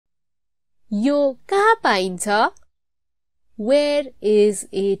यो कहाँ पाइन्छ? Where is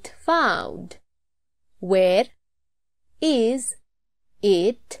it found? Where is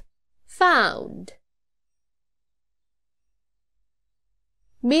it found?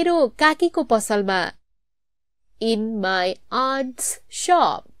 मेरो काकीको पसलमा. In my aunt's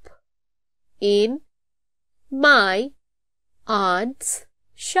shop. In my aunt's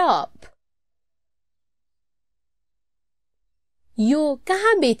shop. यो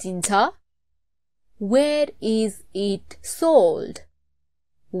कहाँ बेचिन्छ? Where is it sold?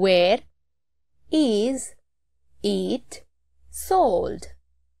 Where is it sold?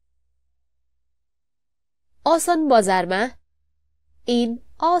 औसन बजारमा. In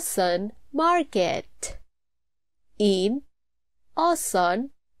Ausan market. In Ausan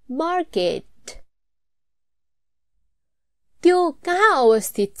market. त्यो कहाँ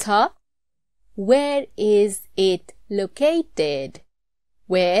अवस्थित छ? Where is it located?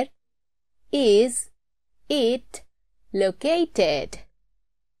 Where is it located?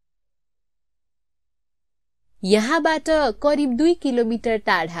 यहाँबाट करिब 2 किलोमिटर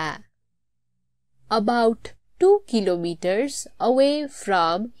टाढा. About 2 kilometers away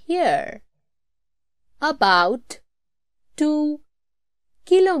from here. About 2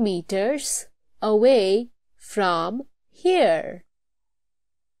 kilometers away from here.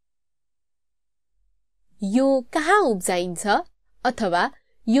 यो कहाँ उब्जाइन्छ अथवा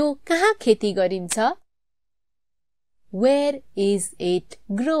यो कहाँ खेती गरिन्छ? Where is it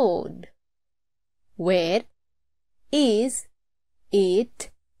grown? Where is it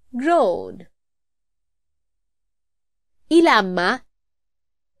grown? इलाममा.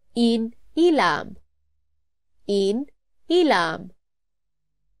 In Elam. In Elam.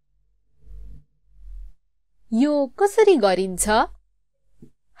 यो कसरी गरिन्छ?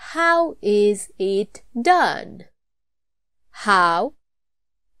 How is it done? How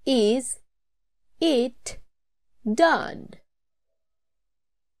is it done?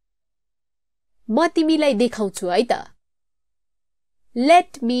 म तिमीलाई देखाउँछु है त.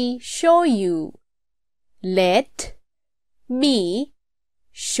 Let me show you. Let me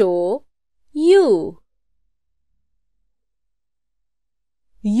show you.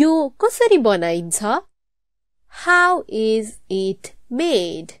 यो कसरी बनाइन्छ? How is it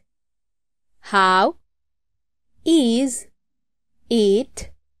made? How is it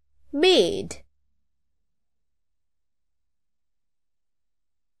made?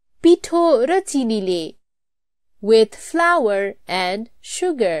 पिठो र चिनीले. With flour and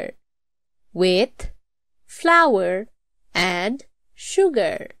sugar. With flour and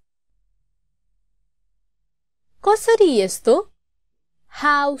sugar. कसरी यस्तो?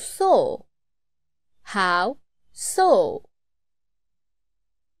 How so? How so?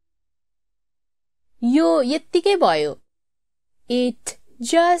 यो यत्तिकै भयो. It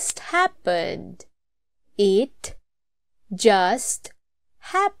just happened. It just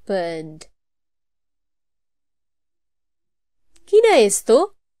happened. किन यस्तो?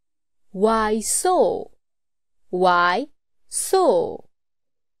 Why so? Why so?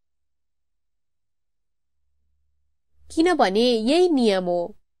 किनभने यही नियम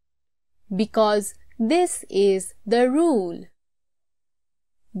हो. Because this is the rule.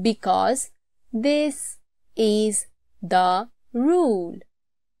 Because this is the rule.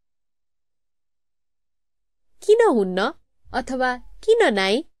 किन हुन्न अथवा किन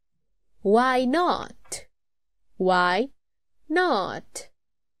नाइ? Why not? Why not?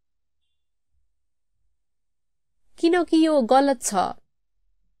 किनकि यो गलत छ.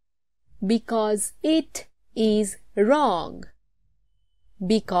 Because it is wrong.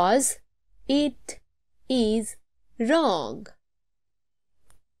 Because it is wrong.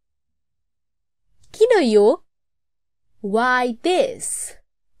 किन यो? Why this?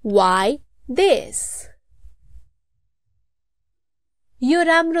 Why this? यो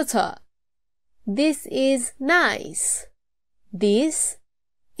राम्रो छ. This is nice. This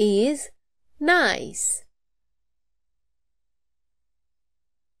is nice.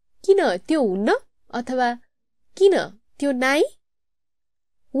 किन त्यो हुन्न अथवा किन त्यो नाइ?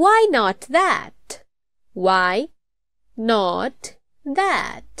 Why not that? Why not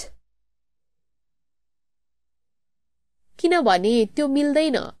that? किनभने त्यो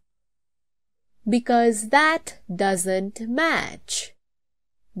मिल्दैन. Because that doesn't match.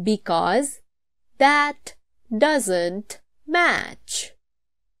 Because that doesn't match.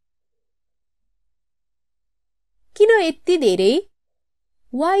 किन यति धेरै?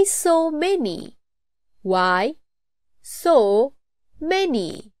 Why so many? Why so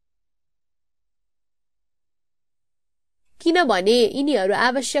many? किनभने यिनीहरू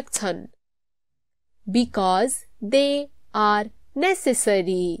आवश्यक छन्. Because they are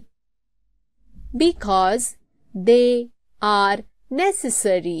necessary. because they are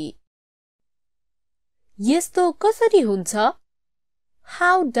necessary. यस्तो कसरी हुन्छ?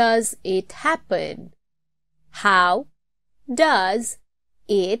 How does it happen? How does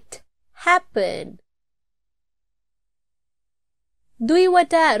it happen?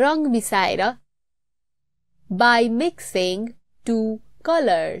 दुईवटा रंग मिसाएर. By mixing two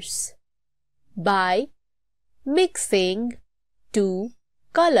colors. By mixing two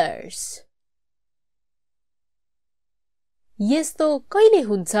colors. यस्तो कहिले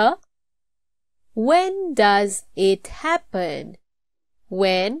हुन्छ? When does it happen?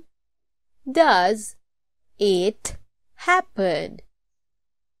 When does it happen?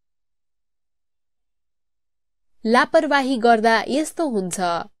 लापरवाही गर्दा यस्तो हुन्छ.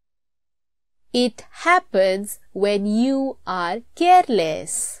 It happens when you are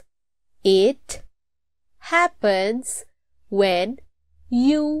careless. It happens when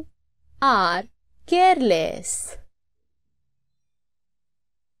you are careless.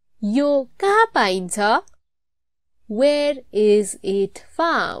 यो कहाँ पाइन्छ? Where is it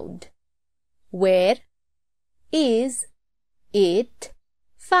found? Where is it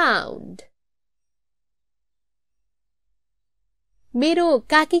found? मेरो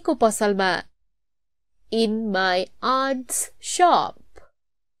काकीको पसलमा. In my aunt's shop.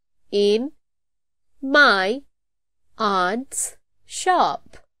 In my aunt's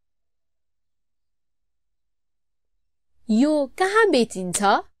shop. यो कहाँ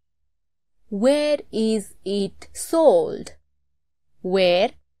बेचिन्छ? Where is it sold?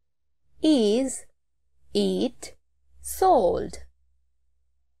 Where is it sold?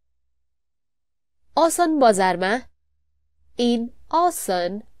 Osan बजारमा. In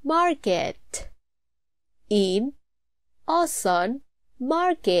Osan market. In Osan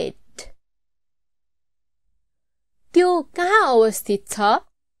market. त्यो कहाँ अवस्थित छ?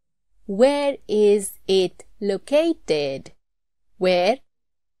 Where is it located? Where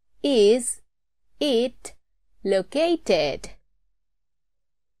is it located?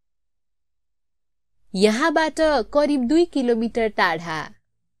 यहाँबाट करिब 2 किलोमिटर टाढा.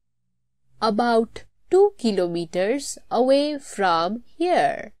 About 2 kilometers away from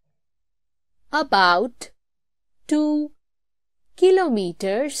here. About 2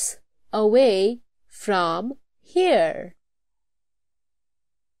 kilometers away from here.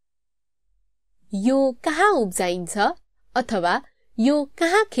 यो कहाँ उब्जाइन्छ अथवा यो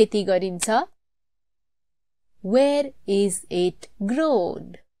कहाँ खेती गरिन्छ? Where is it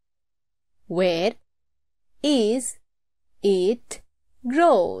grown? Where is it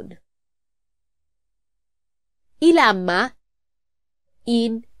grown? इलाममा.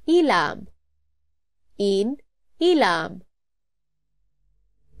 In Ilam. In Ilam.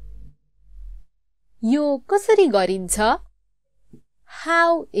 यो कसरी गरिन्छ?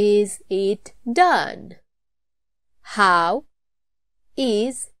 How is it done? How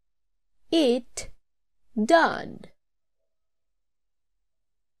is it done?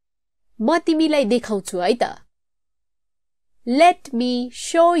 म तिमीलाई देखाउँछु है त. Let me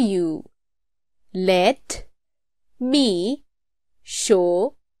show you. Let me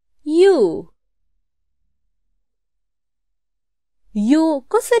show you. यो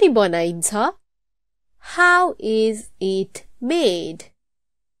कसरी बनाइन्छ? How is it made?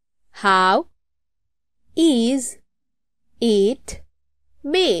 How is it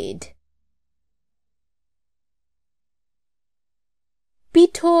made?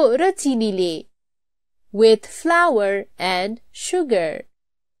 पिठो र चिनीले. With flour and sugar.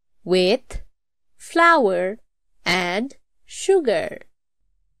 With flour and sugar.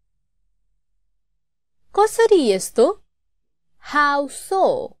 कसरी यस्तो? How so?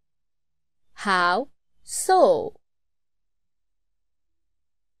 How so?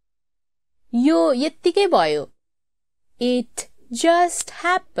 यो यत्तिकै भयो. It just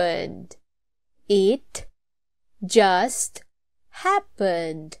happened. It just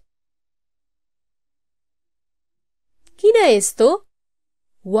happened. किन यस्तो?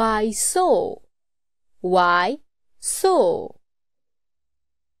 Why so? Why so?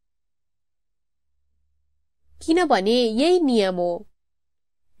 किनभने यही नियम हो.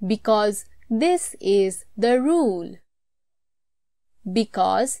 Because this is the rule.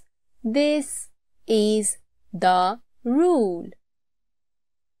 Because this is the rule.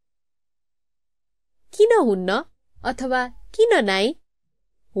 किन हुन्न अथवा किन नाइ?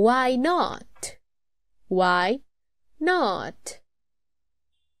 Why not? Why not?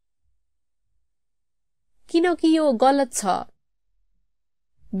 किनकि यो गलत छ.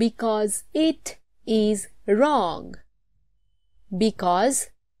 Because it is wrong. Because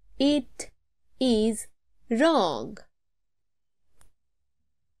it is wrong.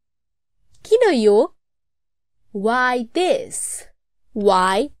 किन किन यो? Why this?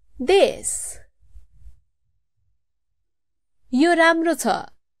 Why this? यो राम्रो छ.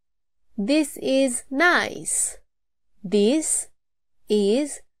 This is nice. This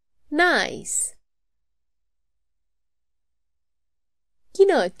is nice.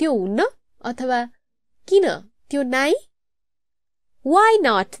 किन त्यो हुन्न अथवा किन त्यो नाइ? Why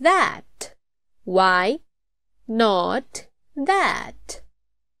not that? Why not that?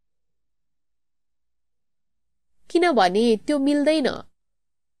 किनभने त्यो मिल्दैन.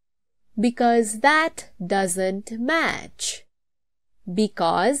 Because that doesn't match.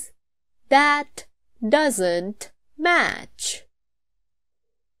 Because that doesn't match.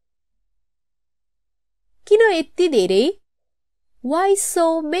 किन यति धेरै? Why so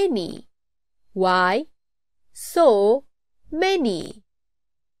many? Why so many?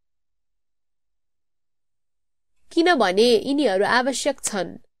 किनभने यिनीहरू आवश्यक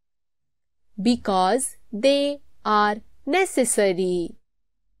छन्. Because they are necessary.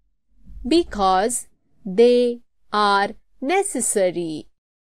 Because they are necessary.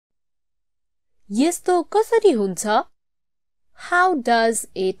 यस्तो कसरी हुन्छ? How does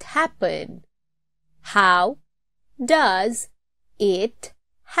it happen? How does it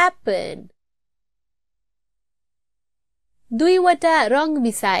happen? दुईवटा रंग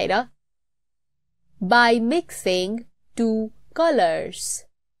मिसाएर. By mixing two colors.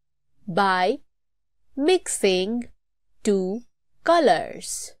 By mixing two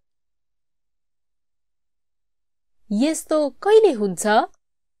colors. यस्तो कहिले हुन्छ?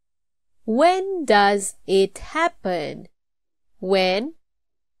 When does it happen? When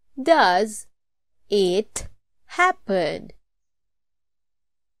does it happen?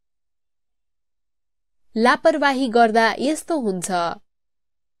 लापरवाही गर्दा यस्तो हुन्छ.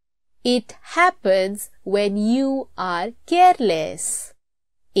 It happens when you are careless.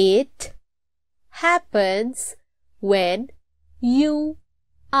 It happens when you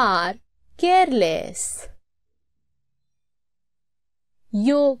are careless.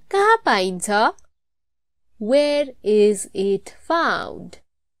 यो कहाँ पाइन्छ? Where is it found?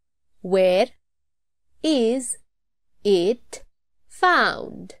 Where is it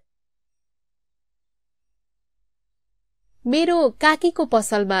found? मेरो काकीको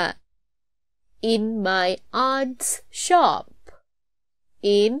पसलमा. In my aunt's shop.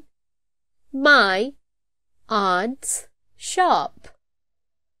 In my aunt's shop.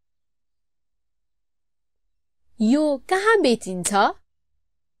 यो कहाँ बेचिन्छ?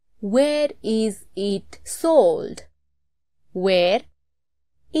 Where is it sold? Where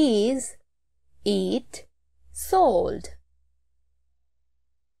is it sold?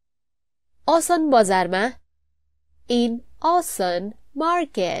 औसन बजारमा. In Ausan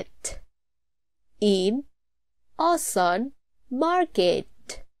market. In Ausan market.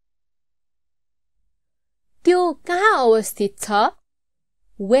 त्यो कहाँ अवस्थित छ?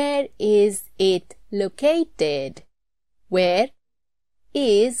 Where is it located? Where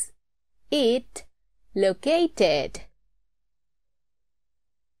is it located?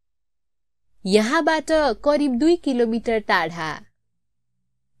 यहाँबाट करिब 2 किलोमिटर टाढा.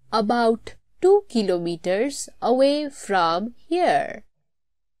 About 2 kilometers away from here.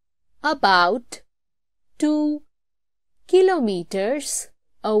 About 2 kilometers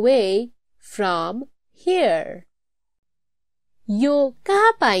away from here. यो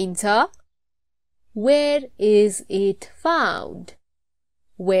कहाँ पाइन्छ? Where is it found?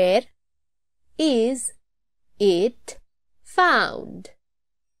 Where is it found?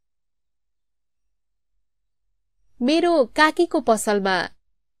 मेरो काकीको पसलमा.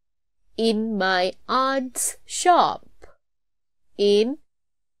 In my aunt's shop. In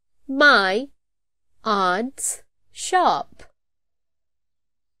my aunt's shop.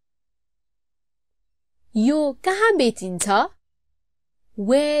 यो कहाँ बेचिन्छ?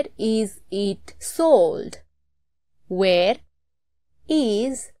 Where is it sold? Where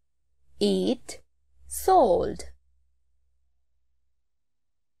is it sold?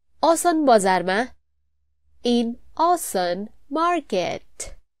 औसन बजारमा. In Ausan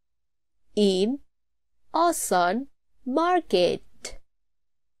market. In Ausan market.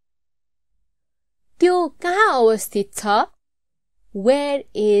 त्यो कहाँ अवस्थित छ? Where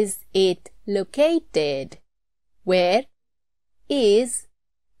is it located? Where is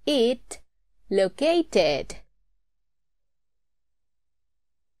it located?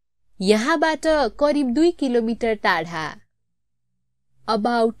 यहाँबाट करिब 2 किलोमिटर टाढा.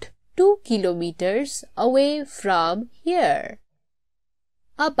 About 2 kilometers away from here.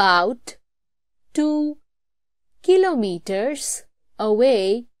 About 2 kilometers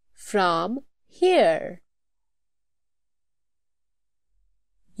away from here.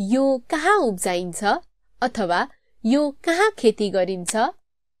 यो कहाँ उब्जाइन्छ अथवा यो कहाँ खेती गरिन्छ?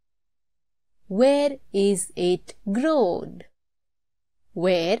 Where is it grown?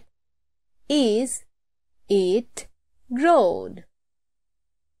 Where is it grown?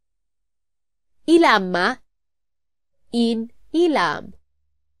 इलाममा in Ilam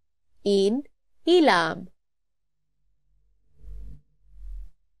in Ilam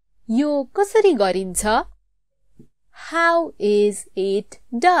यो कसरी गरिन्छ? How is it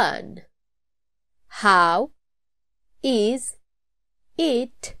done? How is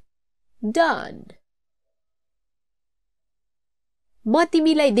it done? म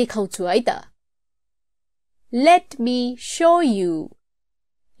तिमीलाई देखाउँछु है त. Let me show you.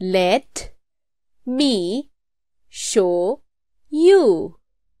 Let me show you.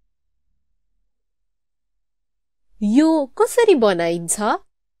 यो कसरी बनाइन्छ?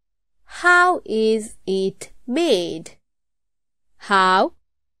 How is it made? How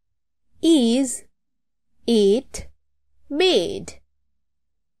is it made?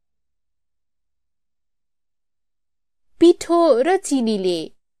 पिठो र चिनीले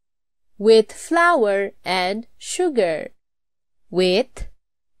with flour and sugar. With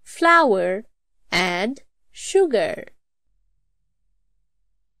flour and sugar.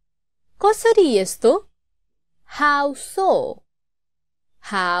 कसरी यस्तो? How so?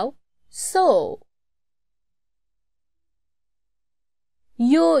 How so?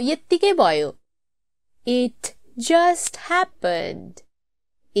 यो यत्तिकै भयो. It just happened.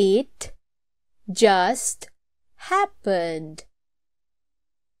 It just happened.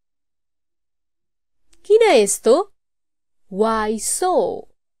 किन यस्तो? Why so?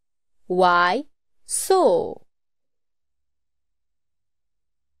 Why so?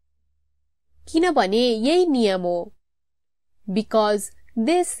 किनभने यही नियम हो. Because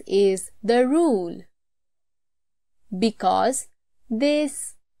this is the rule. Because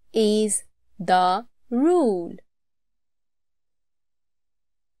this is the rule.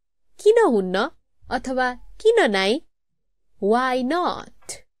 किन हुन्न अथवा किन नाइ? Why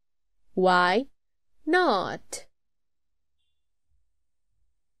not? Why not?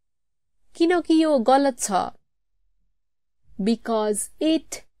 किनकि यो गलत छ. Because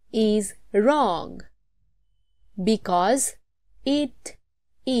it is wrong. Because it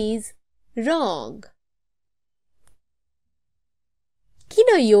is wrong.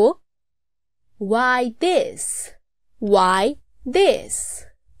 किन यो? Why this? Why this?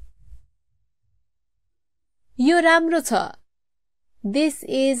 यो राम्रो छ. This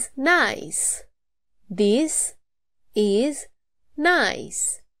is nice. This is nice.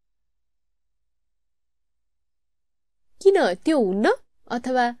 किन त्यो हुन्न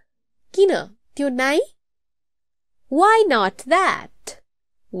अथवा किन त्यो नाइ? Why not that?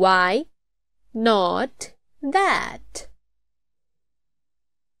 Why not that?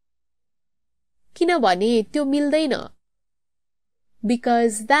 किनभने त्यो मिल्दैन.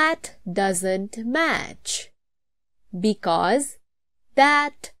 Because that doesn't match. Because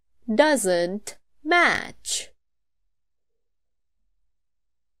that doesn't match.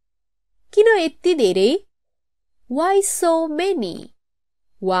 किन यति धेरै? Why so many?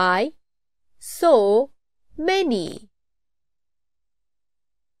 Why so many?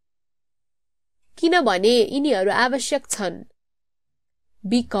 किनभने यिनीहरू आवश्यक छन्.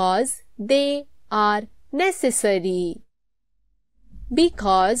 Because they are necessary.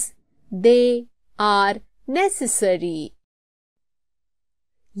 Because they are necessary.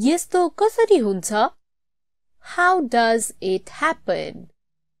 यस्तो कसरी हुन्छ? How does it happen?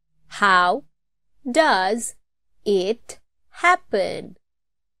 How does it happen?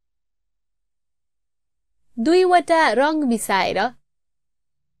 दुईवटा रंग मिसाएर.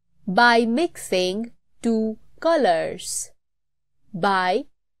 By mixing two colors. By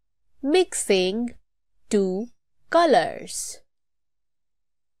mixing two colors.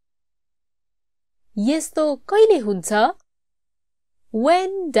 यस्तो कहिले हुन्छ?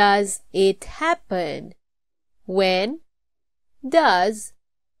 When does it happen? When does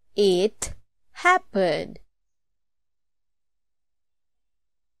it happen?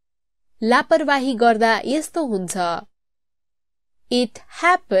 लापरवाही गर्दा यस्तो हुन्छ. It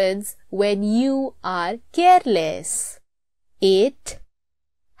happens when you are careless. It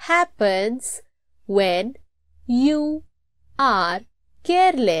happens when you are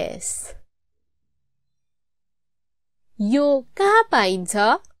careless. यो कहाँ पाइन्छ?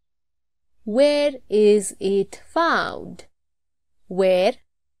 Where is it found? Where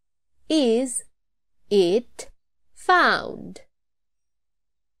is it found?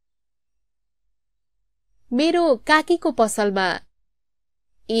 मेरो काकीको पसलमा.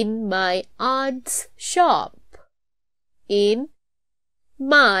 In my aunt's shop. In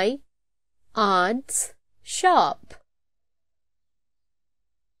my aunt's shop.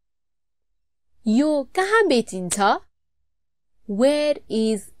 यो कहाँ बेचिन्छ? Where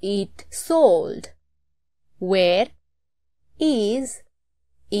is it sold? Where is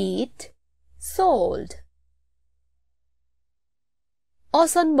it sold?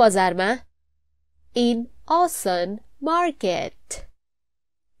 Osan बजारमा in Osan market.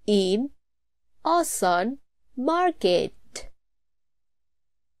 In Osan market.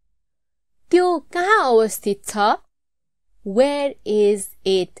 त्यो कहाँ अवस्थित छ? Where is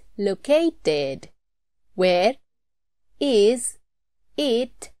it located? Where is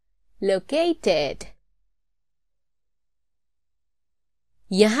it located?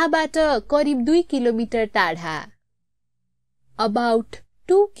 यहाँबाट करिब 2 किलोमिटर टाढा. About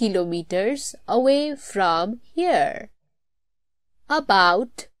 2 kilometers away from here.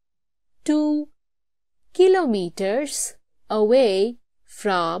 About 2 kilometers away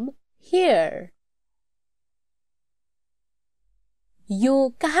from here. यो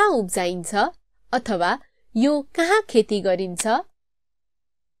कहाँ उब्जाइन्छ अथवा यो कहाँ खेती गरिन्छ?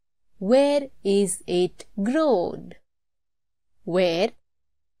 Where is it grown? Where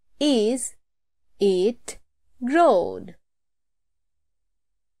is it grown?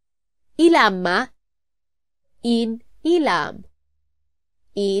 इलाममा in Ilam.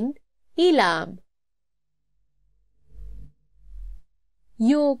 In Ilam.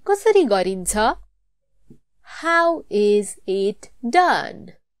 यो कसरी गरिन्छ? How is it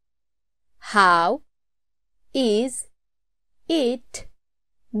done? How is it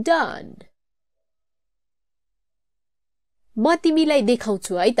done? म तिमीलाई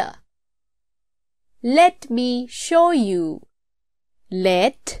देखाउँछु है त. Let me show you.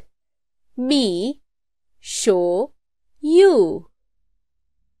 Let me show you.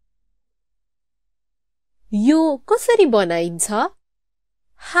 यो कसरी बनाइन्छ?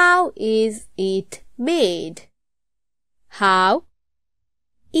 How is it made? How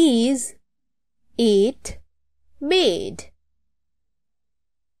is it made?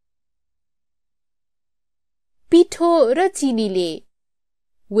 पिठो र चिनीले.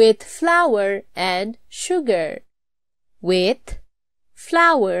 With flour and sugar. With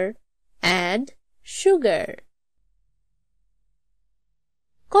flour and sugar.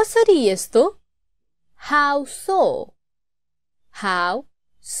 कसरी यस्तो? How so? How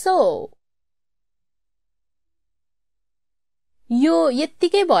so? यो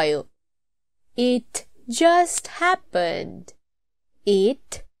यत्तिकै भयो. It just happened.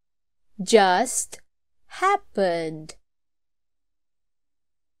 It just happened.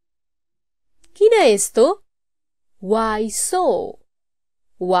 किन यस्तो? Why so?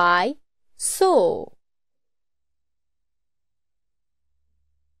 Why so?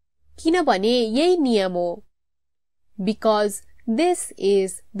 किनभने यही नियम हो. Because this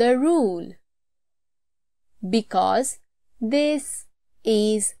is the rule. Because this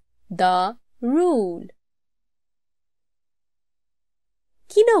is the rule.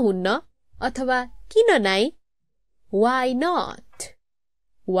 किन हुन्न अथवा किन नाइ? Why not?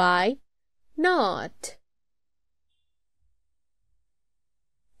 Why not?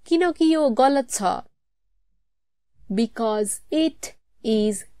 किनकि यो गलत छ. Because it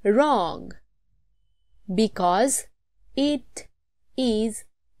is wrong. Because it is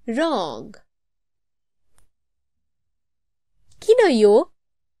wrong. किन यो?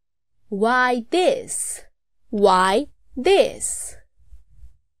 Why this? Why this?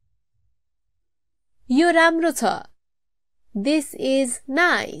 यो राम्रो छ. This is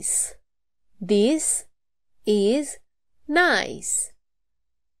nice. This is nice.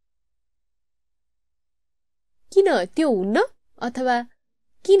 किन त्यो हुन्न अथवा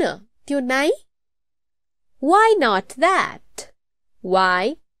किन त्यो नाइ? Why not that?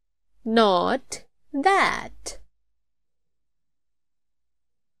 Why not that?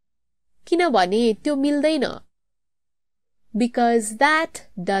 किनभने त्यो मिल्दैन. Because that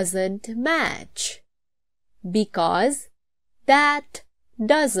doesn't match. Because that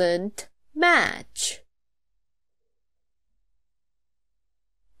doesn't match.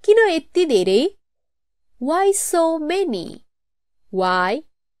 किन यति धेरै? Why so many? Why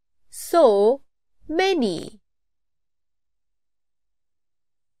so many?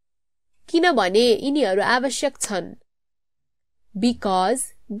 किनभने यिनीहरू आवश्यक छन्.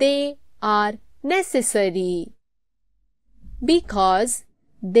 Because they are necessary. Because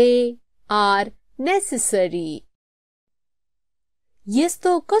they are necessary.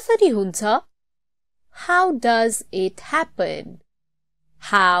 यस्तो कसरी हुन्छ? How does it happen?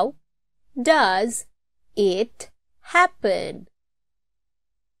 How does it happen?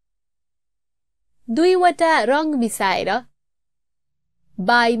 दुईवटा रंग मिसाएर.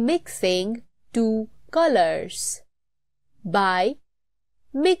 by mixing two colors. By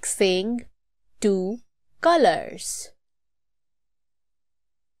mixing two colors.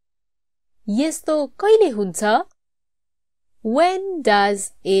 यस्तो कहिले हुन्छ? When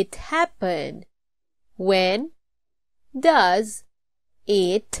does it happen? When does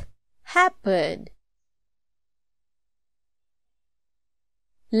it happen?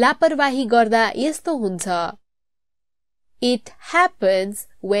 लापरवाही गर्दा यस्तो हुन्छ. It happens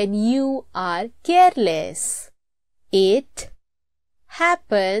when you are careless. It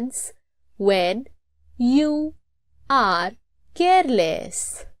happens when you are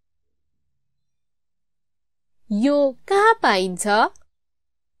careless. यो कहाँ पाइन्छ?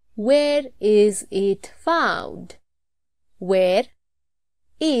 Where is it found? Where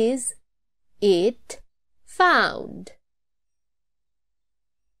is it found?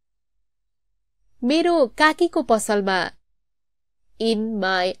 मेरो काकीको पसलमा. In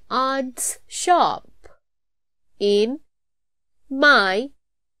my aunt's shop. In my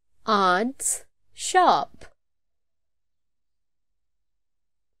aunt's shop.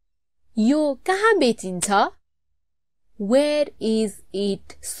 यो कहाँ बेचिन्छ? Where is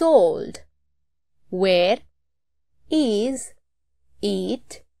it sold? Where is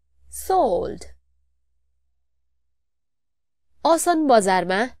it sold? औसन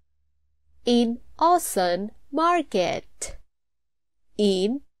बजारमा. In Ausan market.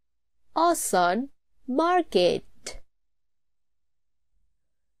 In Ausan market.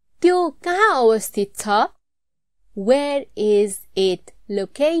 त्यो कहाँ अवस्थित छ? Where is it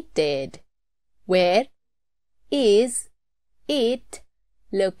located? Where is it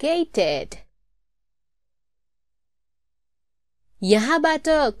located? यहाँबाट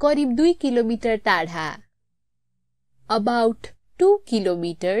करिब 2 किलोमिटर टाढा. About 2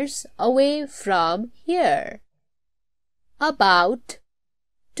 kilometers away from here. About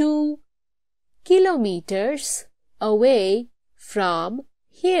 2 kilometers away from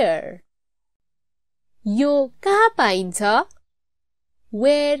here. यो कहाँ पाइन्छ?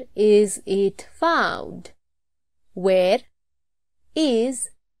 Where is it found? Where is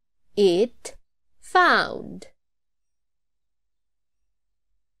it found?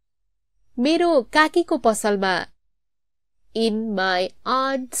 मेरो काकीको पसलमा. In my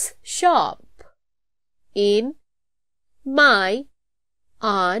aunt's shop. In my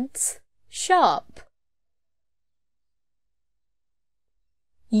aunt's shop.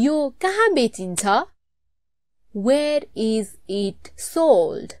 यो कहाँ बेचिन्छ? Where is it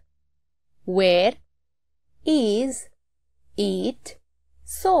sold? Where is it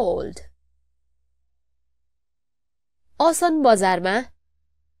sold? औसन बजारमा.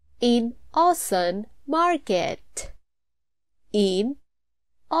 In Ausan market. In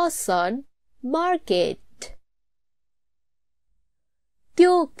Ausan market.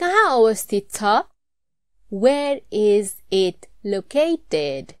 त्यो कहाँ अवस्थित छ? Where is it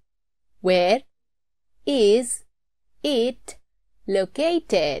located? Where is it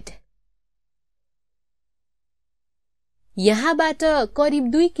located? यहाँबाट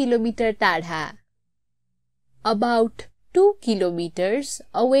करिब 2 किलोमिटर टाढा. About 2 kilometers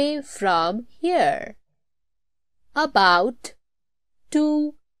away from here. About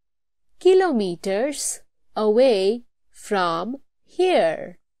 2 kilometers away from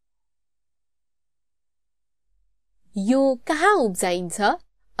here. यो कहाँ उब्जाइन्छ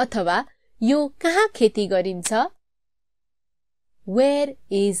अथवा यो कहाँ खेती गरिन्छ? Where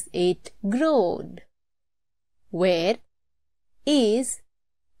is it grown? Where is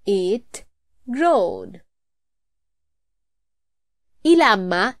it grown?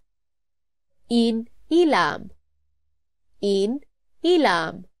 इलाममा. In Ilam. In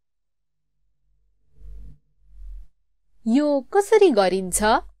Ilam. यो कसरी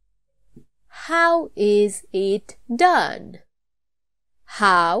गरिन्छ? How is it done?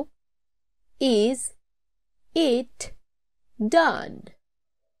 How is it done?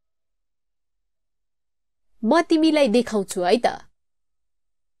 म तिमीलाई देखाउँछु है त.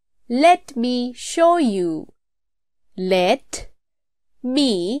 Let me show you. Let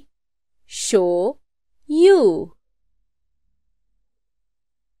me show you.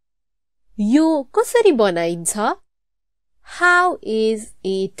 यो कसरी बनाइन्छ? How is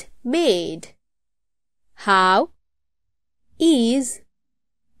it made? How is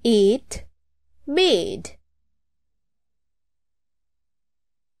it made?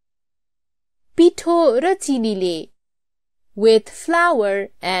 पिठो र चिनीले. With flour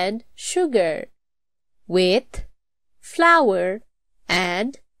and sugar. With flour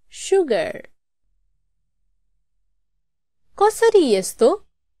and sugar. कसरी यस्तो?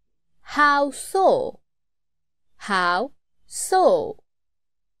 How so? How so?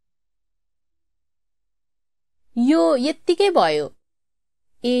 यो यत्तिकै भयो.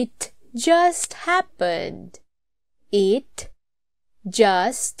 It just happened. It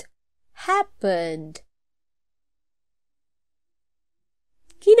just happened.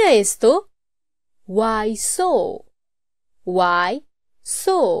 किन यस्तो? Why so? Why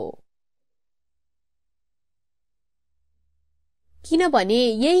so? किनभने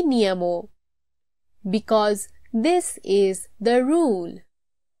यही नियम हो. Because this is the rule.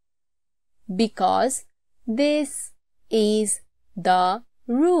 Because this is the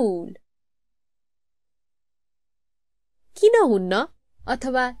rule. किन हुन्न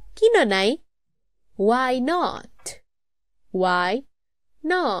अथवा किन नाइ? Why not? Why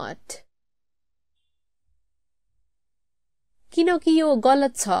not? किनकि यो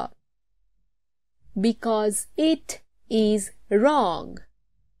गलत छ. Because it is wrong.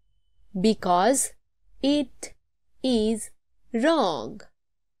 Because it is wrong.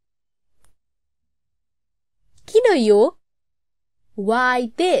 किन यो?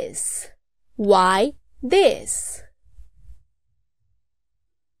 Why this? Why this?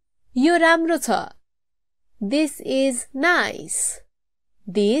 यो राम्रो छ. This is nice.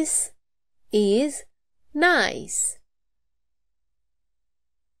 This is nice.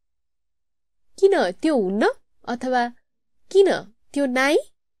 किन त्यो हुन्न अथवा किन त्यो नाइ?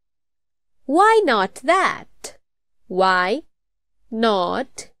 Why not that? Why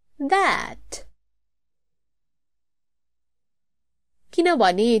not that?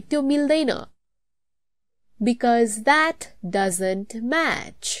 किनभने त्यो मिल्दैन. Because that doesn't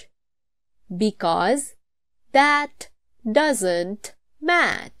match. Because that doesn't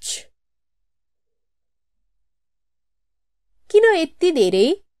match. किन यति धेरै?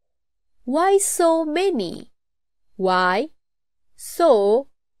 Why so many? Why so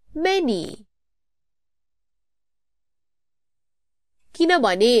many?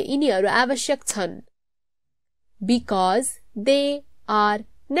 किनभने यिनीहरू आवश्यक छन्. Because they are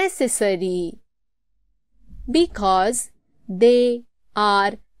necessary. Because they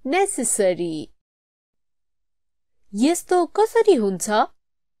are necessary. यस्तो कसरी हुन्छ?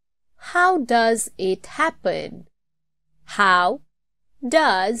 How does it happen? How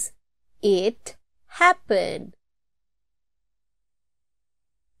does it happen?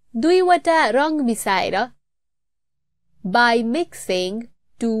 दुईवटा रंग मिसाएर. By mixing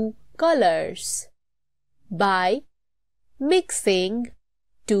two colors. By mixing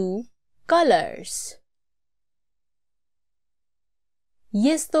two colors.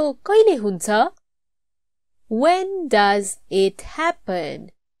 यस्तो कहिले हुन्छ? When does it happen?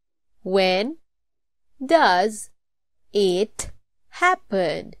 When does it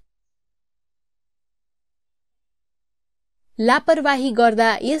happen? लापरवाही गर्दा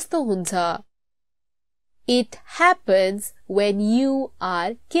यस्तो हुन्छ. It happens when you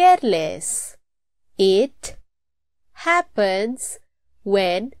are careless. It happens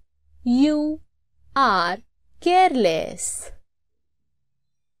when you are careless.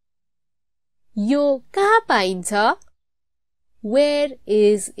 यो कहाँ पाइन्छ? Where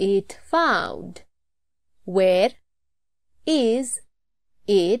is it found? Where is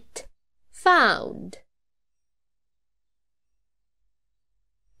it found?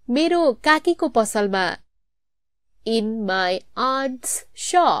 मेरो काकीको पसलमा. In my aunt's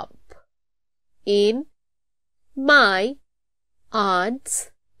shop. In my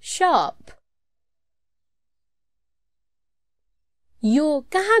aunt's shop. यो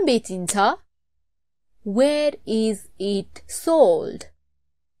कहाँ बेचिन्छ? Where is it sold?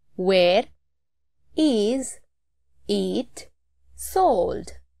 Where is it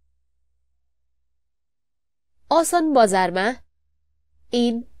sold? औसन बजारमा.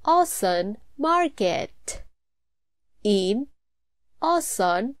 In Ausan market. In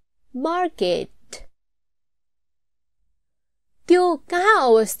Ausan market. त्यो कहाँ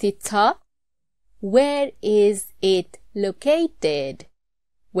अवस्थित छ? Where is it located?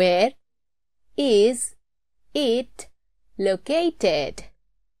 Where is it located?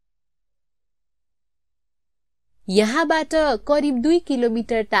 यहाँबाट करिब 2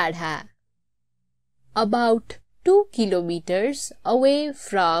 किलोमिटर टाढा. About 2 kilometers away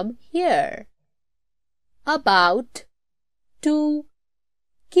from here. About 2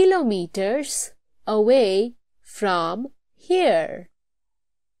 kilometers away from here.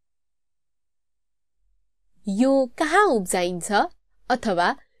 यो कहाँ उब्जाइन्छ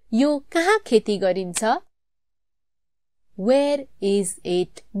अथवा यो कहाँ खेती गरिन्छ? Where is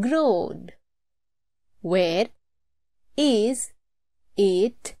it grown? Where is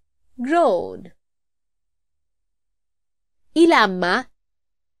it grown? इलाममा.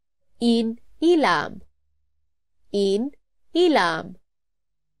 In Ilam. In Ilam.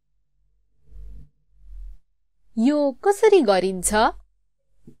 यो कसरी गरिन्छ?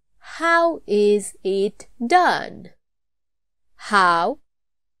 How is it done? How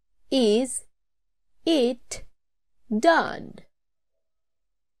is it done?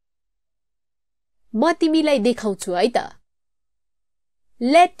 म तिमीलाई देखाउँछु है त.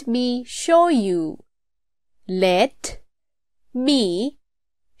 Let me show you. Let me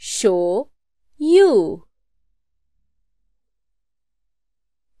show you.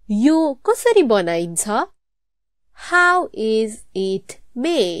 यो कसरी बनाइन्छ? How is it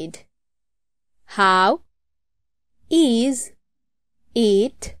made? How is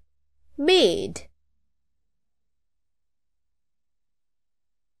it made?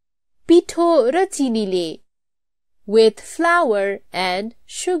 पिठो र चिनीले. With flour and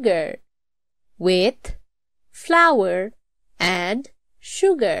sugar. With flour and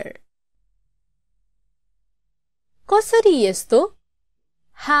sugar. कसरी यस्तो?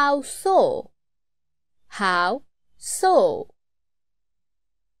 How so? How so?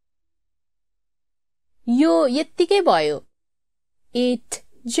 यो यत्तिकै भयो. It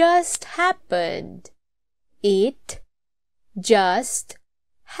just happened. It just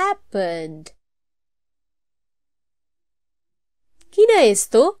happened. किन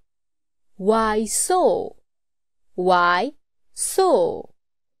यस्तो? Why so? Why so?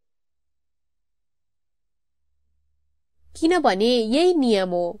 किनभने यही नियम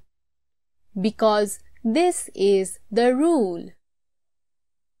हो. Because this is the rule.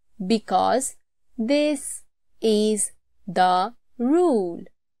 Because this is the rule.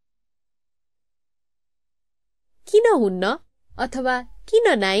 किन हुन्न अथवा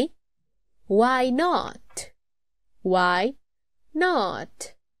किन नाइ? Why not? Why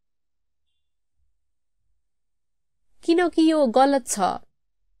not? किनकि यो गलत छ.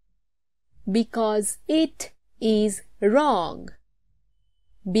 Because it is wrong.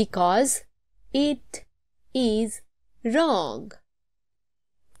 Because it is wrong.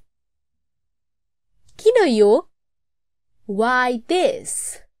 किन यो? Why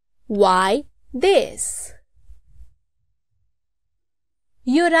this? Why this?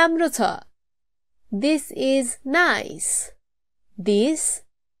 यो राम्रो छ. This is nice. This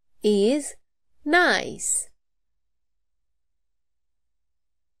is nice.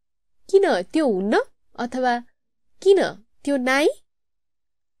 किन त्यो हुन्न अथवा किन त्यो नाइ?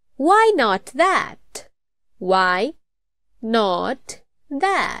 Why not that? Why not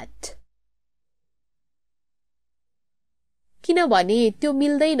that? किनभने त्यो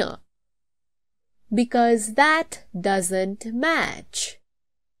मिल्दैन. Because that doesn't match.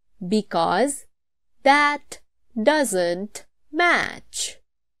 Because that doesn't match.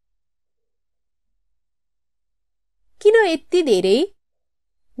 किन यति धेरै?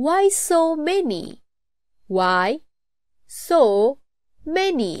 Why so many? Why so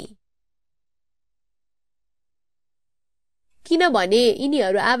many? किनभने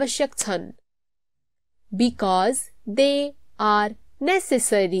यिनीहरू आवश्यक छन्. Because they are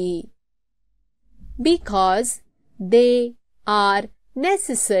necessary. Because they are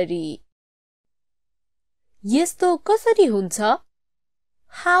necessary. यस्तो कसरी हुन्छ?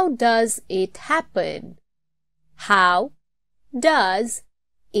 How does it happen? How does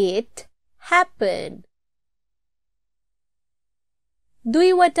it happen?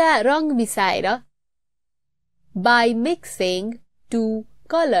 दुईवटा रंग मिसाएर. By mixing two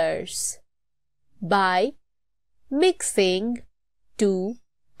colors. By mixing two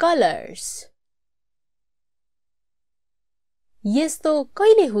colors. यस्तो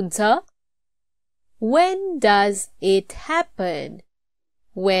कहिले हुन्छ? When does it happen?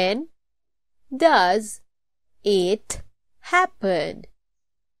 When does it happen?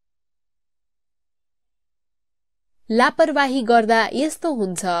 लापरवाही गर्दा यस्तो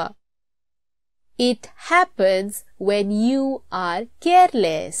हुन्छ. It happens when you are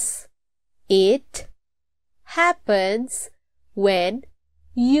careless. It happens when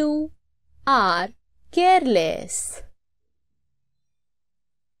you are careless.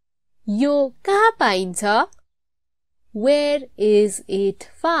 यो कहाँ पाइन्छ? Where is it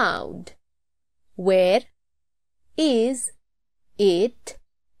found? Where is it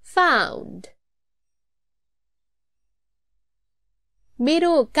found?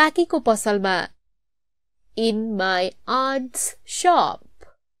 मेरो काकीको पसलमा. In my aunt's shop.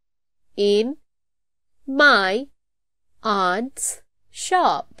 In my aunt's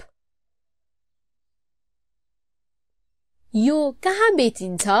shop. यो कहाँ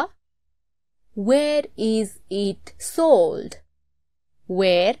बेचिन्छ? Where is it sold?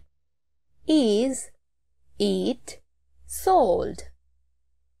 Where is it sold?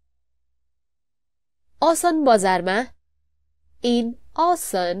 औसन बजारमा. In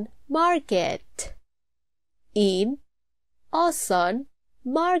Osan market. in Osan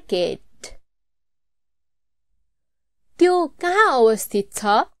Market. त्यो कहाँ अवस्थित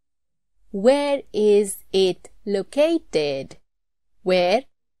छ? Where is it located? Where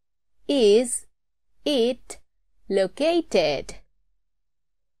is it located?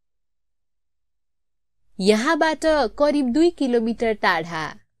 यहाँबाट करिब 2 किलोमिटर टाढा.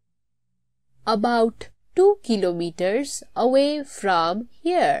 About 2 kilometers away from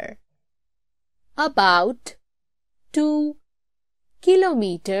here. About 2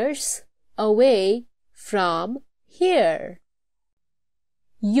 kilometers away from here.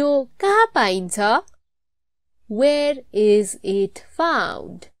 यो कहाँ पाइन्छ? Where is it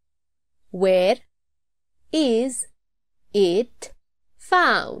found? Where is it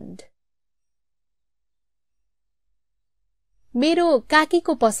found? मेरो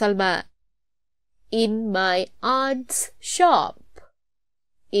काकीको पसलमा. In my aunt's shop.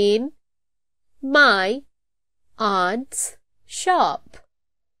 In my aunt's shop.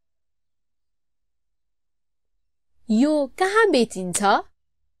 यो कहाँ बेचिन्छ?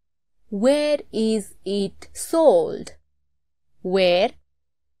 Where is it sold? Where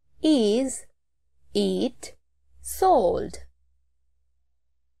is it sold?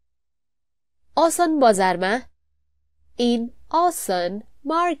 Osan बजारमा. In Osan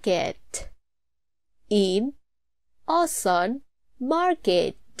Market. In Osan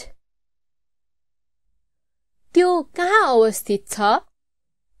Market. त्यो कहाँ अवस्थित छ?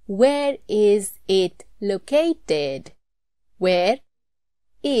 Where is it located? Where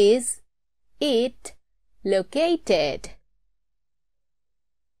is it located?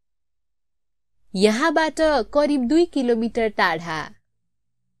 यहाँबाट करिब 2 किलोमिटर टाढा.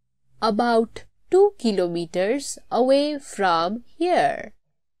 About 2 kilometers away from here.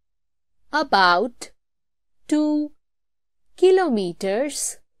 About 2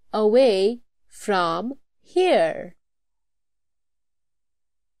 kilometers away from here.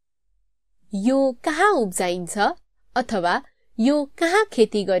 यो कहाँ उब्जाइन्छ अथवा यो कहाँ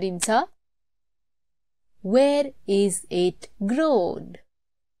खेती गरिन्छ? Where is it grown?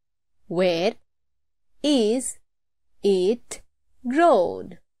 Where is it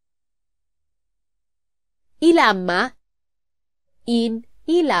grown? इलाममा. In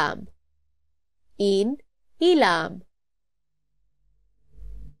Ilam. In Ilam.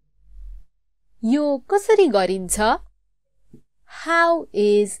 यो कसरी गरिन्छ? How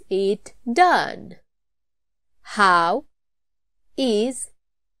is it done? How is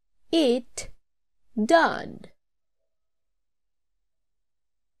it done?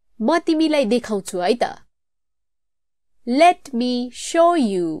 म तिमीलाई देखाउँछु है त. Let me show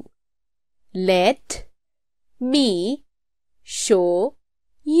you. Let me show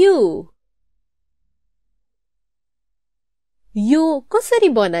you. यो कसरी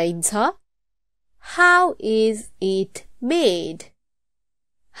बनाइन्छ? How is it made?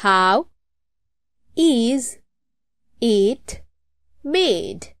 How is it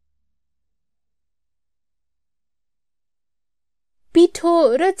made? पिठो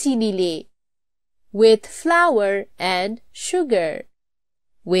र चिनीले. With flour and sugar.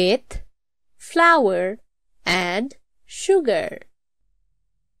 With flour and sugar.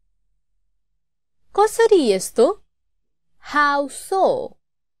 कसरी यस्तो? How so?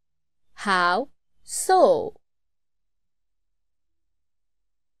 How so?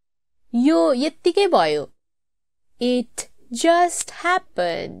 यो यत्तिकै भयो. It just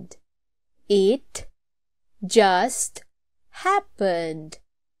happened. It just happened.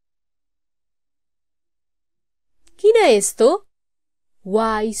 किन यस्तो?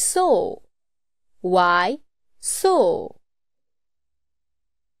 Why so? Why so?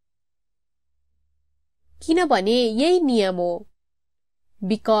 किनभने यही नियम हो.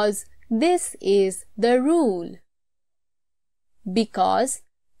 Because this is the rule. Because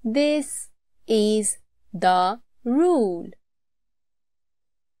this is the rule.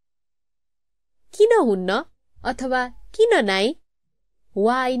 किन हुन्न अथवा किन नाइ?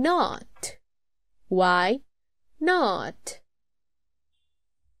 Why not? Why not?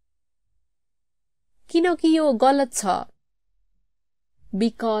 किनकि यो गलत छ.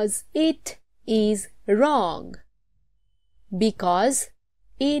 Because it is wrong. Because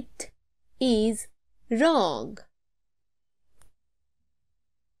it is wrong.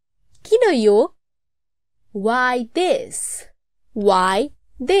 किन यो? Why this? Why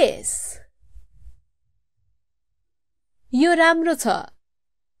this? यो राम्रो छ.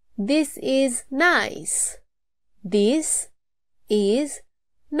 This is nice. This is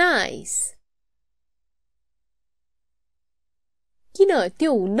nice. किन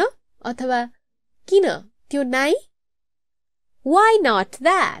त्यो हुन्न अथवा किन त्यो नाइ? Why not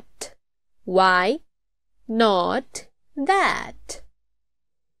that? Why not that.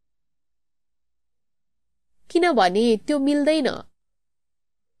 किनभने त्यो मिल्दैन.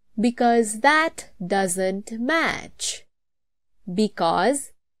 Because that doesn't match.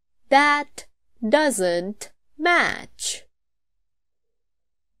 Because that doesn't match.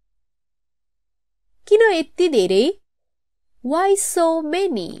 किन यति धेरै? Why so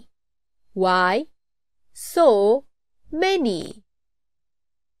many? Why so many?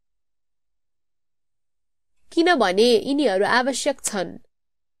 किनभने यिनीहरू आवश्यक छन्.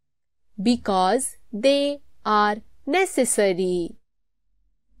 Because they are necessary.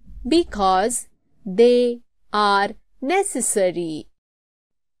 Because they are necessary.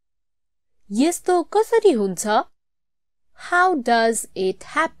 यस्तो कसरी हुन्छ? How does it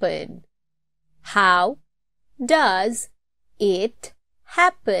happen? How does it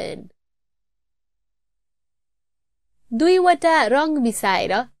happen? दुईवटा रंग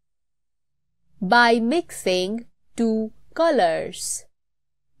मिसाएर. By mixing two colors.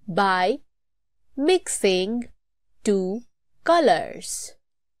 By mixing two colors.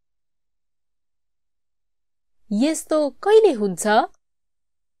 यस्तो कहिले हुन्छ?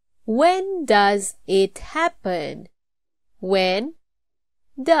 When does it happen? When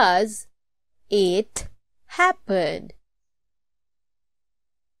does it happen?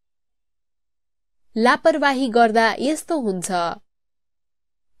 लापरवाही गर्दा यस्तो हुन्छ.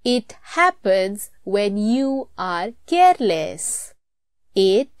 It happens when you are careless.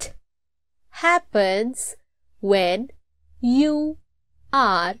 It happens when you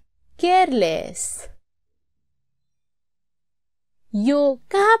are careless. यो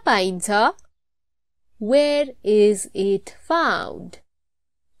कहाँ पाइन्छ? Where is it found?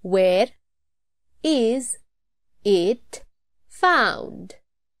 Where is it found?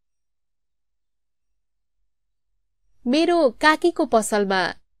 मेरो काकीको पसलमा.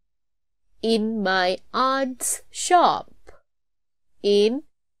 In my aunt's shop. In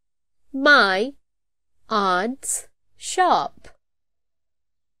my aunt's shop.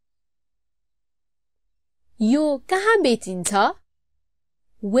 यो कहाँ बेचिन्छ?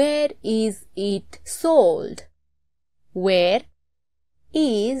 Where is it sold? Where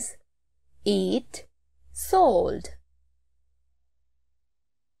is it sold?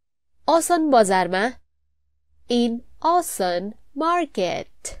 औसन बजारमा. In Ausan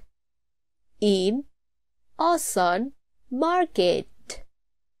market. In Ausan market.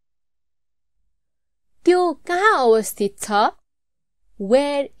 त्यो कहाँ अवस्थित छ?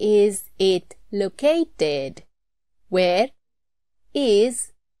 Where is it located? Where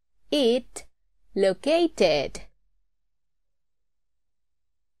is it located?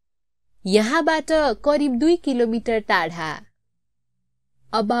 यहाँबाट करिब 2 किलोमिटर टाढा.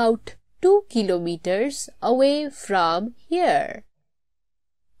 About 2 kilometers away from here.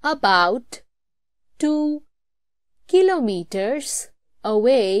 About 2 kilometers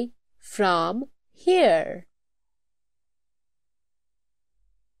away from here.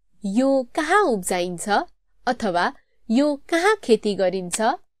 यो कहाँ उब्जाइन्छ अथवा यो कहाँ खेती गरिन्छ?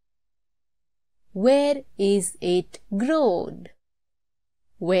 Where is it grown?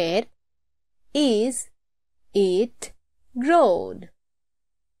 Where is it grown?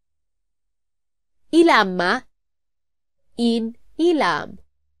 इलाममा. In Ilam.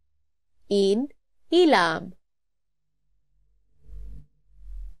 In Ilam.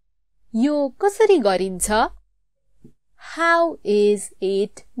 यो कसरी गरिन्छ? How is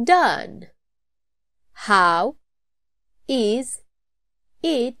it done? How is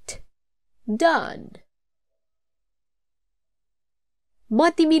it done? म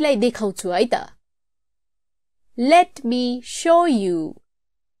तिमीलाई देखाउँछु है त. Let me show you.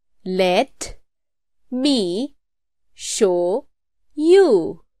 Let me show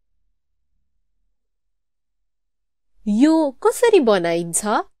you. यो कसरी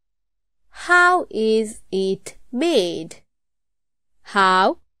बनाइन्छ? How is it made?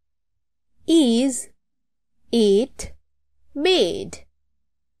 How is it made?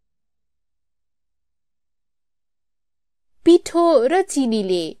 पिठो र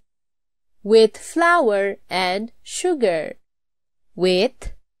चिनीले. With flour and sugar.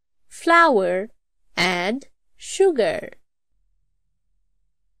 With flour and sugar.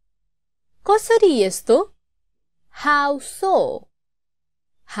 कसरी यस्तो? How so?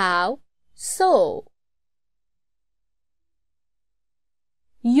 How so?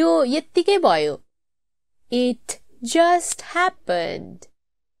 यो यत्तिकै भयो. It just happened.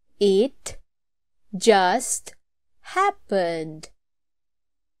 It just happened.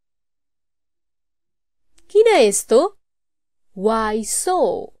 किन यस्तो? Why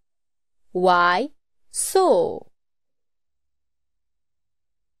so? Why so?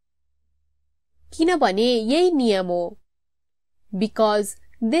 किनभने यही नियम हो because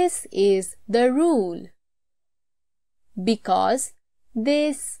this is the rule because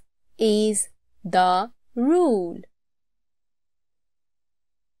this is the rule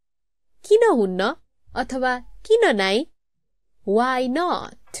किन हुन्न अथवा किन नाइ why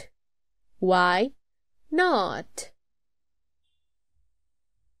not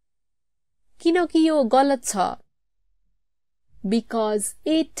किनकि यो गलत छ because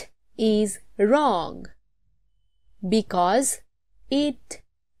it is wrong because it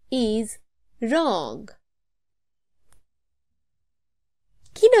is wrong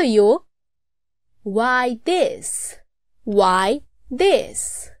किन यो why this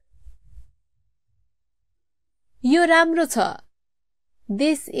यो राम्रो छ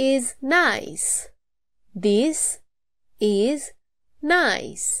this is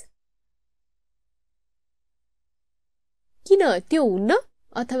nice किन त्यो हुन्न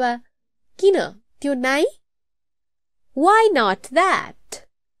अथवा किन त्यो नाइ why not that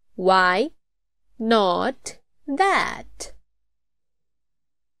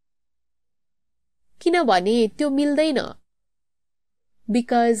किनभने त्यो मिल्दैन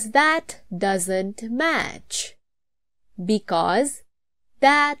because that doesn't match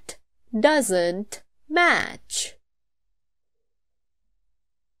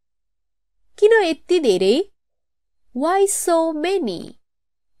किन यति धेरै why so many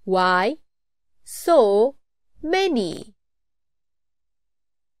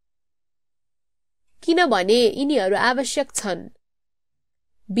किनभने यिनीहरू आवश्यक छन्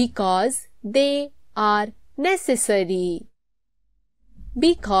because they are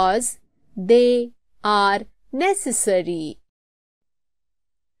necessary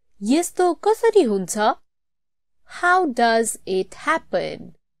यस्तो कसरी हुन्छ how does it happen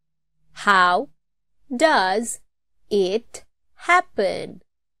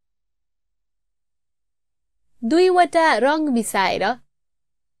दुईवटा रंग मिसाएर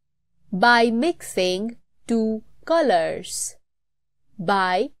by mixing two colors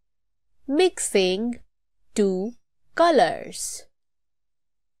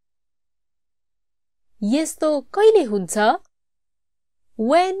यस्तो कहिले हुन्छ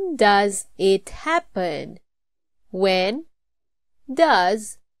when does it happen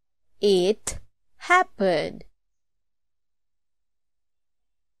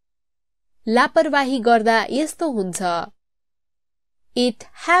लापरवाही गर्दा यस्तो हुन्छ it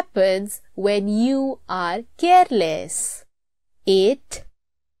happens when you are careless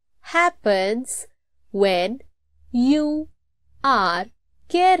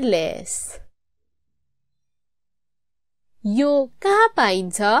यो कहाँ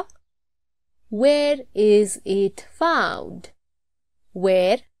पाइन्छ where is it found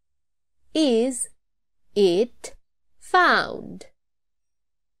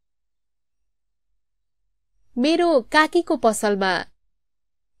मेरो काकीको पसलमा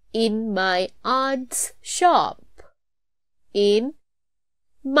in my aunt's shop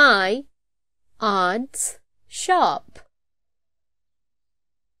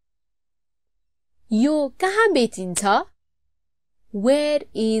यो कहाँ बेचिन्छ where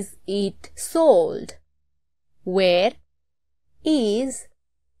is it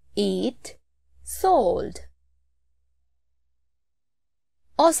sold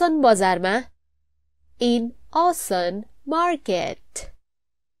औसन बजारमा in Ausan market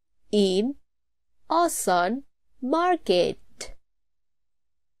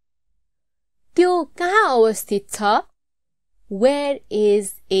त्यो कहाँ अवस्थित छ where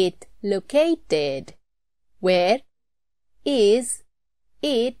is it located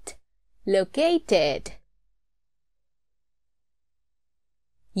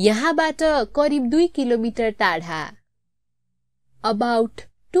यहाँबाट करिब 2 किलोमिटर टाढा about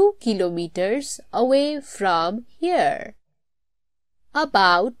 2 kilometers away from here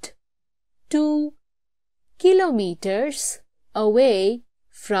about 2 kilometers away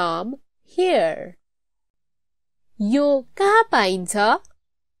from here यो कहाँ पाइन्छ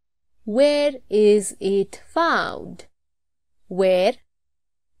where is it found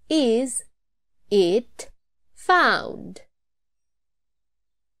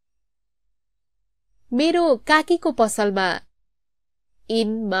मेरो काकीको पसलमा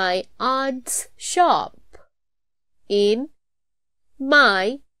in my aunt's shop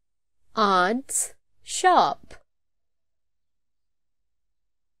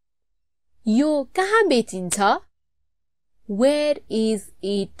यो कहाँ बेचिन्छ where is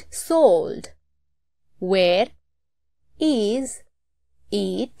it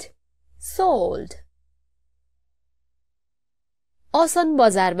sold औसन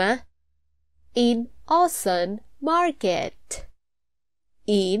बजारमा in Ausan market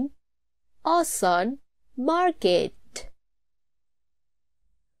ocean market.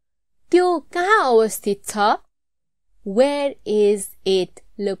 त्यो कहाँ अवस्थित छ? Where is it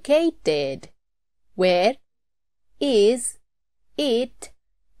located? Where is it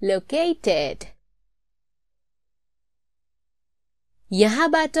located?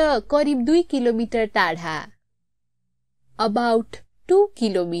 यहाँबाट करिब 2 किलोमिटर टाढा. About 2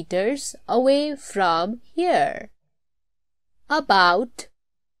 kilometers away from here. About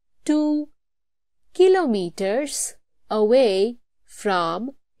 2 kilometers away from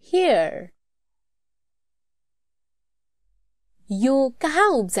here. यो कहाँ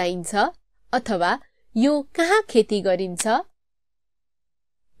उब्जाइन्छ अथवा यो कहाँ खेती गरिन्छ?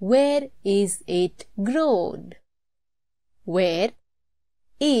 Where is it grown? Where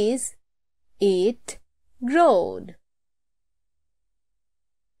is it grown?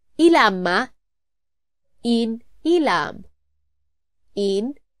 इलाममा. In Ilam.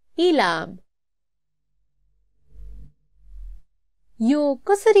 In Ilam. यो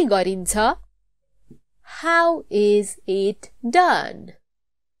कसरी गरिन्छ? How is it done?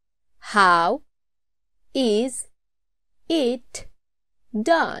 How is it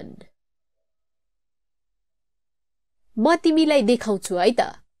done? म तिमीलाई देखाउँछु है त.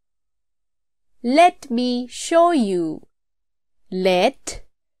 Let me show you. Let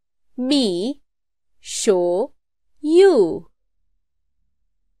me show you.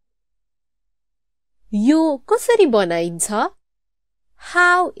 यो कसरी बनाइन्छ?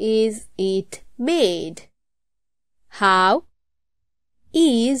 How is it made? How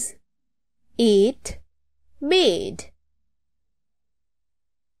is it made?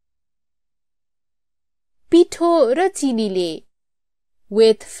 पिठो र चिनीले.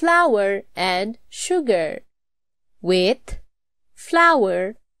 With flour and sugar. With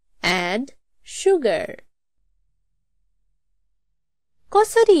flour and sugar.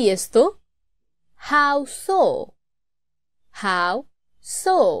 कसरी यस्तो? How so? How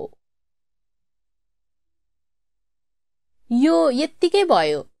so? यो यत्तिकै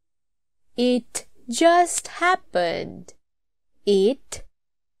भयो. It just happened. It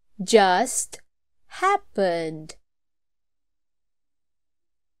just happened.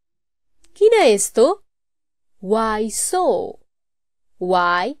 किन यस्तो? Why so?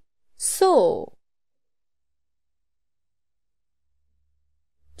 Why so?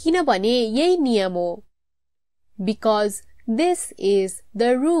 किनभने यही नियम हो. Because this is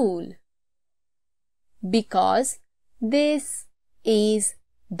the rule. Because this is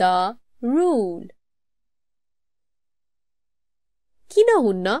the rule. किन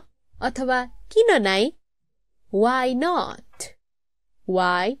हुन्न अथवा किन नाइ? Why not?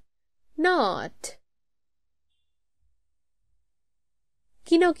 Why not?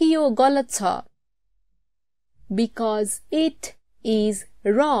 किनकि यो गलत छ. Because it is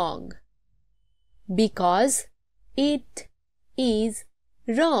wrong. Because it is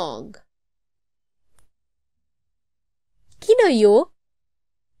wrong. किन यो?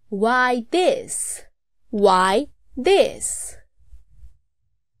 Why this? Why this?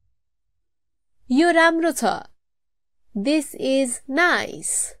 यो राम्रो छ. This is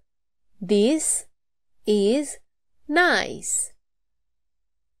nice. This is nice.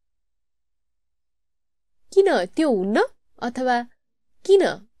 किन त्यो हुन्न अथवा किन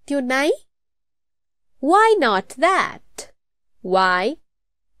त्यो नाइ? Why not that? Why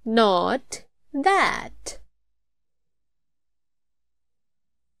not that?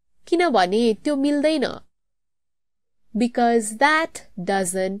 किनभने त्यो मिल्दैन. Because that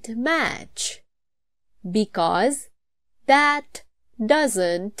doesn't match. Because that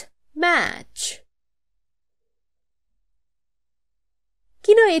doesn't match.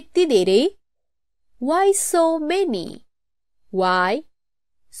 किन यति धेरै? Why so many? Why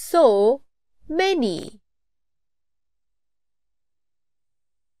so many?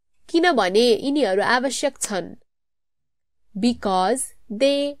 किनभने यिनीहरू आवश्यक छन्. Because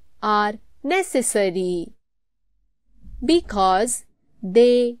they are necessary. Because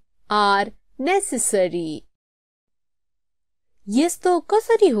they are necessary. यस्तो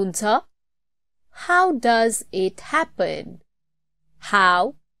कसरी हुन्छ? How does it happen?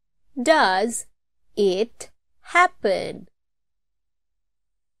 How does it happen?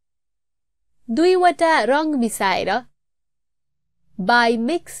 दुईवटा रंग मिसाएर. By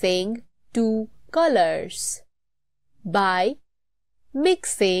mixing two colors. By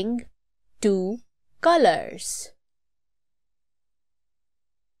mixing two colors.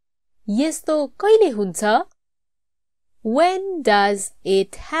 यस्तो कहिले हुन्छ? When does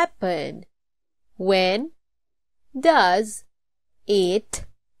it happen? When does it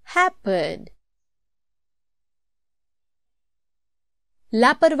happen?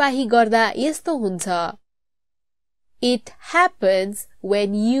 लापरवाही गर्दा यस्तो हुन्छ. It happens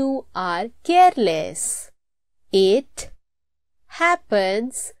when you are careless. It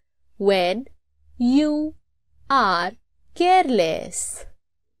happens when you are careless.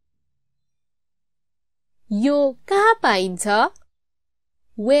 यो कहाँ पाइन्छ?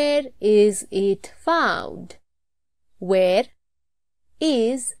 Where is it found? Where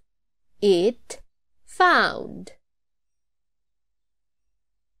is it found?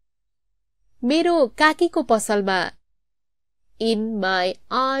 मेरो काकीको पसलमा. In my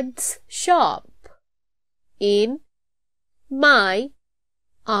aunt's shop. In my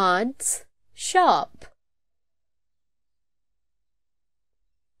aunt's shop.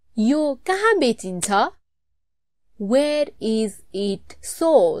 यो कहाँ बेचिन्छ? Where is it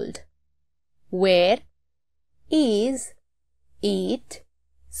sold? Where is it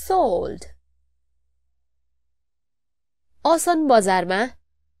sold? औसन बजारमा.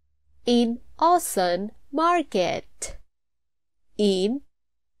 In Ausan market. In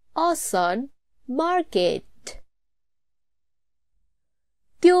Ausan market.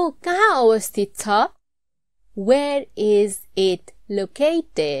 त्यो कहाँ अवस्थित छ? Where is it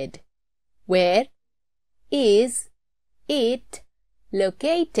located? Where is it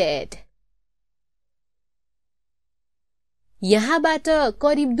located? यहाँबाट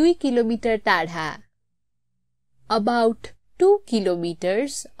करिब 2 किलोमिटर टाढा. About 2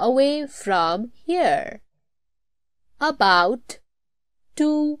 kilometers away from here. About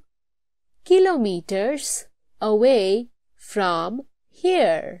 2 kilometers away from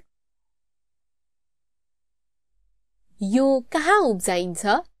here. यो कहाँ उब्जाइन्छ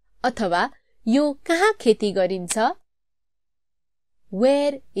अथवा यो कहाँ खेती गरिन्छ?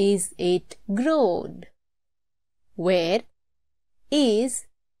 Where is it grown? Where is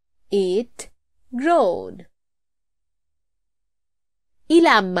it grown?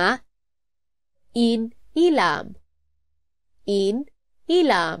 इलाममा. In Ilam. In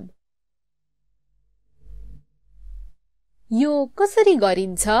Ilam. यो कसरी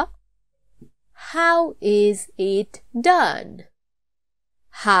गरिन्छ? How is it done?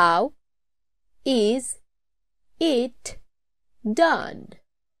 How is it done?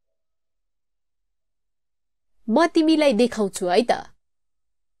 म तिमीलाई देखाउँछु है त.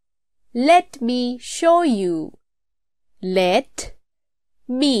 Let me show you. Let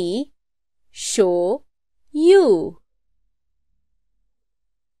me show you.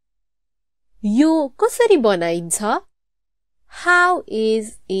 यो कसरी बनाइन्छ? How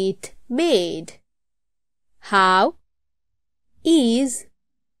is it made? How is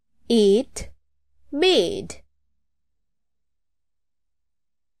it made?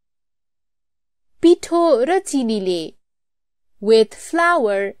 पिठो र चिनीले. With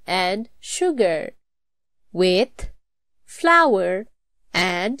flour and sugar. With flour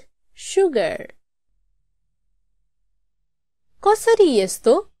and sugar. कसरी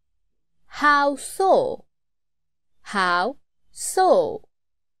यस्तो? How so? How so?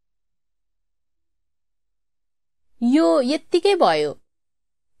 यो यत्तिकै भयो.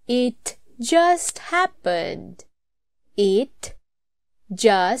 It just happened. It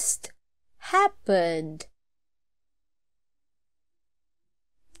just happened.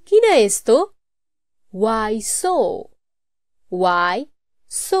 किन यस्तो? Why so? Why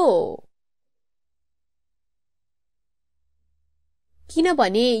so?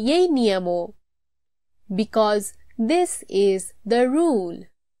 किनभने यही नियम हो. Because this is the rule.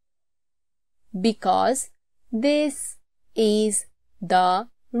 Because this is the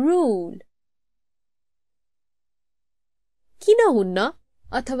rule. किन हुन्न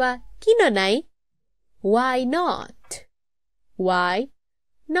अथवा किन नै? Why not? Why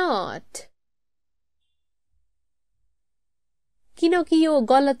not? किनकि यो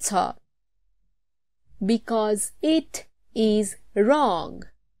गलत छ. Because it is wrong.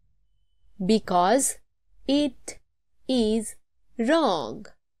 Because it is wrong.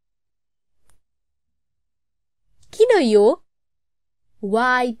 किन यो?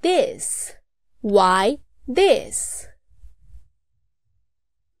 Why this? Why this?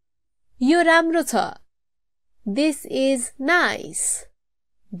 यो राम्रो छ. This is nice.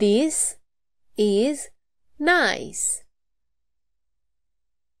 This is nice.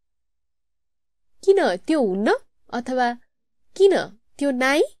 किन त्यो हुन्न अथवा किन त्यो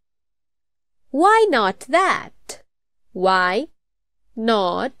नाइ? Why not that? Why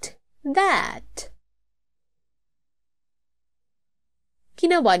not that?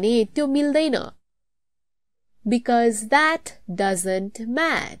 किनभने त्यो मिल्दैन. Because that doesn't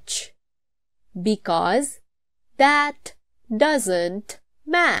match. Because that doesn't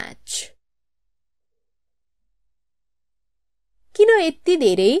match. किन यति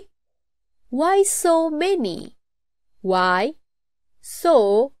धेरै? Why so many? Why so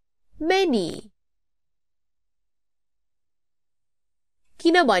many?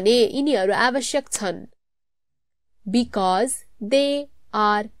 किनभने यिनीहरू आवश्यक छन्. Because they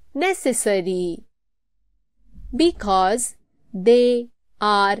are necessary. Because they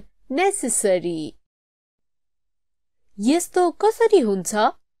are necessary. यस्तो कसरी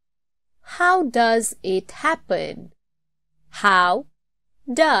हुन्छ? How does it happen? How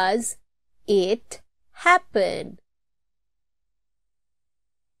does it happen?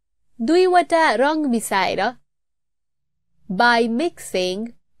 दुईवटा रङ मिसाएर. By mixing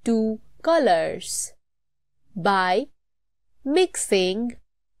two colors. By mixing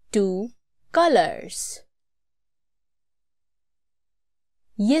two colors.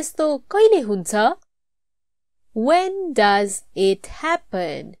 यस्तो कहिले हुन्छ? When does it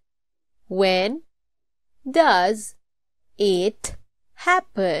happen? When does it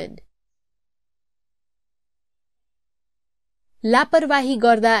happen? लापरवाही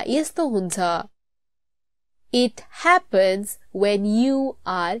गर्दा यस्तो हुन्छ. It happens when you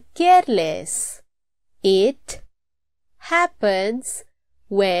are careless. It happens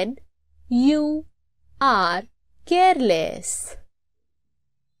when you are careless.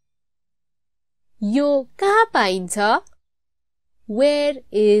 यो कहाँ पाइन्छ? Where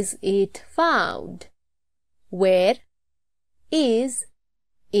is it found? Where is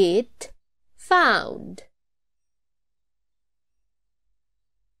it found?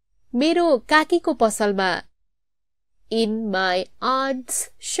 मेरो काकीको पसलमा. In my aunt's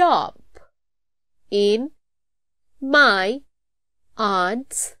shop. In my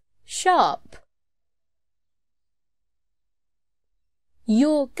aunt's shop.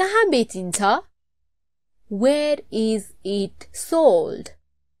 यो कहाँ बेचिन्छ? Where is it sold?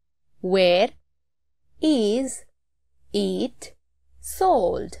 Where is it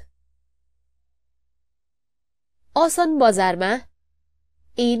sold? औसन बजारमा.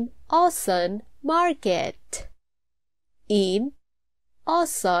 In Ausan market. In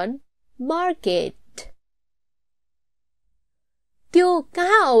Ausan market. त्यो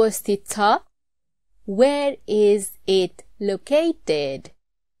कहाँ अवस्थित छ? Where is it located?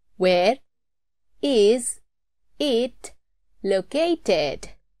 Where is it located?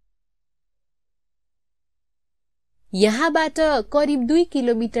 यहाँबाट करिब 2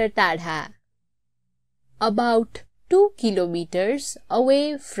 किलोमिटर टाढा. About 2 kilometers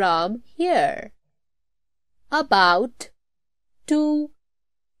away from here. About 2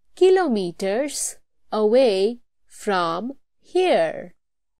 kilometers away from here.